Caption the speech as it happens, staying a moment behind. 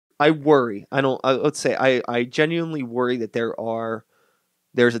I worry. Let's say I genuinely worry that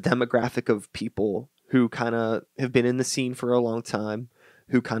there's a demographic of people who kind of have been in the scene for a long time,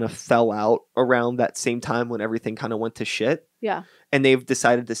 who kind of fell out around that same time when everything kind of went to shit. Yeah. And they've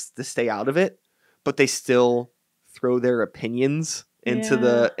decided to stay out of it, but they still throw their opinions into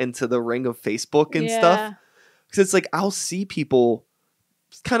the ring of Facebook and stuff. Because it's like, I'll see people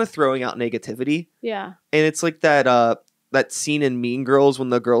kind of throwing out negativity. Yeah. And it's like that scene in Mean Girls when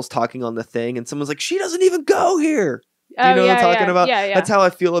the girl's talking on the thing and someone's like, she doesn't even go here. Do you know what I'm talking about? Yeah. That's how I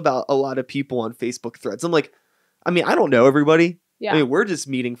feel about a lot of people on Facebook threads. I'm like, I mean, I don't know everybody. Yeah. I mean, we're just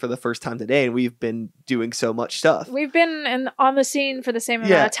meeting for the first time today, and we've been doing so much stuff. We've been on the scene for the same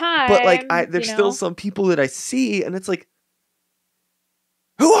amount of time. But like, there's still some people that I see, and it's like,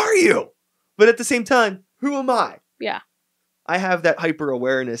 who are you? But at the same time, who am I? Yeah. I have that hyper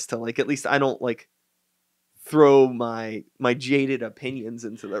awareness to like, at least I don't like throw my jaded opinions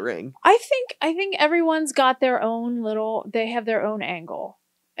into the ring. I think everyone's got their own they have their own angle.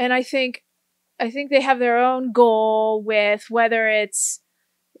 And I think they have their own goal with whether it's,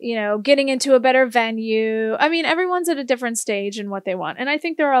 getting into a better venue. I mean, everyone's at a different stage in what they want. And I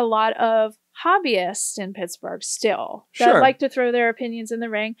think there are a lot of hobbyists in Pittsburgh still that like to throw their opinions in the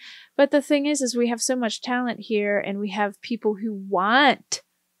ring. But the thing is we have so much talent here, and we have people who want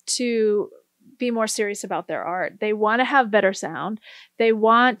to be more serious about their art. They want to have better sound. They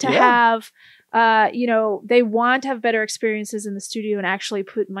want to have, they want to have better experiences in the studio and actually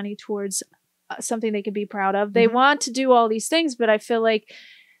put money towards something they can be proud of. They want to do all these things, but I feel like,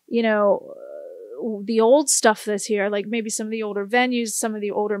 the old stuff that's here, like maybe some of the older venues, some of the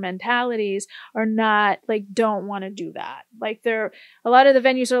older mentalities are not like, don't want to do that. Like a lot of the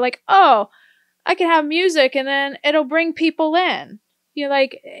venues are like, oh, I can have music and then it'll bring people in.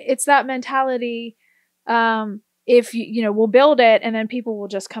 Like it's that mentality. If we'll build it and then people will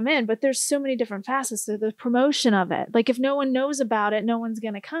just come in, but there's so many different facets to the promotion of it. Like if no one knows about it, no one's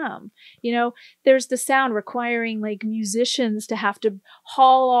going to come. There's the sound requiring like musicians to have to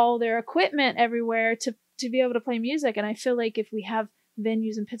haul all their equipment everywhere to be able to play music. And I feel like if we have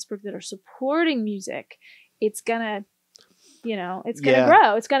venues in Pittsburgh that are supporting music, it's gonna it's going to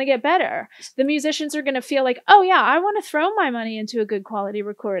grow. It's going to get better. The musicians are going to feel like, oh yeah, I want to throw my money into a good quality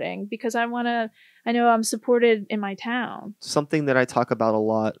recording because I know I'm supported in my town. Something that I talk about a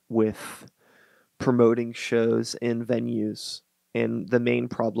lot with promoting shows in venues, and the main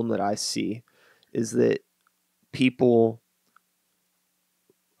problem that I see is that people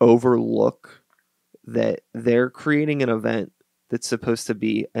overlook that they're creating an event that's supposed to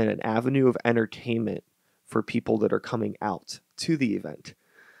be an avenue of entertainment for people that are coming out to the event.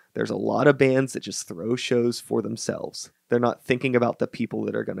 There's a lot of bands that just throw shows for themselves. They're not thinking about the people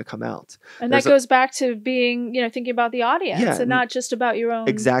that are going to come out. And that goes back to being, thinking about the audience and not just about your own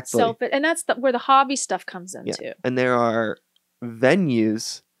self. And that's where the hobby stuff comes into. Yeah. And there are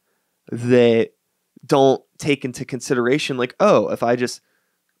venues that don't take into consideration like, oh, if I just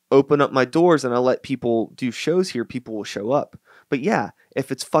open up my doors and I let people do shows here, people will show up. But yeah,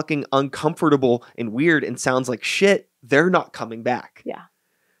 if it's fucking uncomfortable and weird and sounds like shit, they're not coming back. Yeah.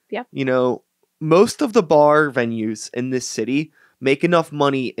 Yep. Most of the bar venues in this city make enough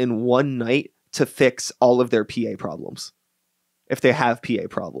money in one night to fix all of their PA problems. If they have PA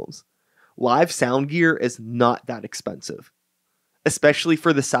problems. Live sound gear is not that expensive. Especially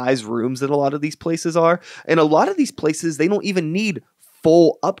for the size rooms that a lot of these places are. And a lot of these places, they don't even need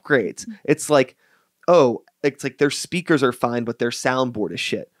full upgrades. It's like, their speakers are fine, but their soundboard is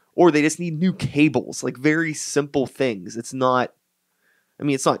shit. Or they just need new cables, like very simple things. It's not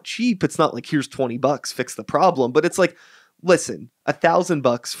cheap. It's not like, here's $20, fix the problem. But it's like, listen,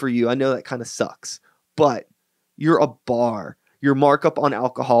 $1,000 for you. I know that kind of sucks, but you're a bar. Your markup on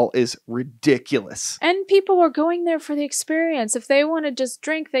alcohol is ridiculous. And people are going there for the experience. If they want to just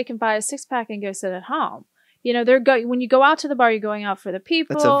drink, they can buy a 6-pack and go sit at home. When you go out to the bar, you're going out for the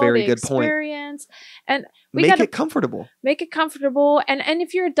people. That's a very good experience. Point. And make it comfortable. Make it comfortable. And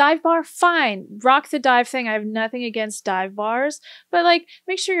if you're a dive bar, fine. Rock the dive thing. I have nothing against dive bars. But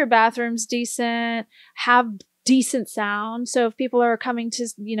make sure your bathroom's decent. Have decent sound. So if people are coming to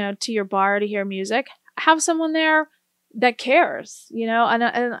your bar to hear music, have someone there that cares.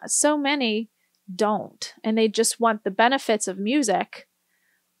 And so many don't. And they just want the benefits of music,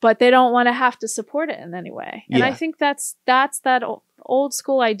 but they don't want to have to support it in any way. And I think that's that old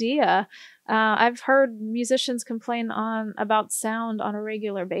school idea. I've heard musicians complain about sound on a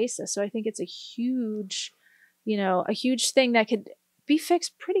regular basis. So I think it's a huge thing that could be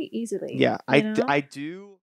fixed pretty easily. Yeah, I do.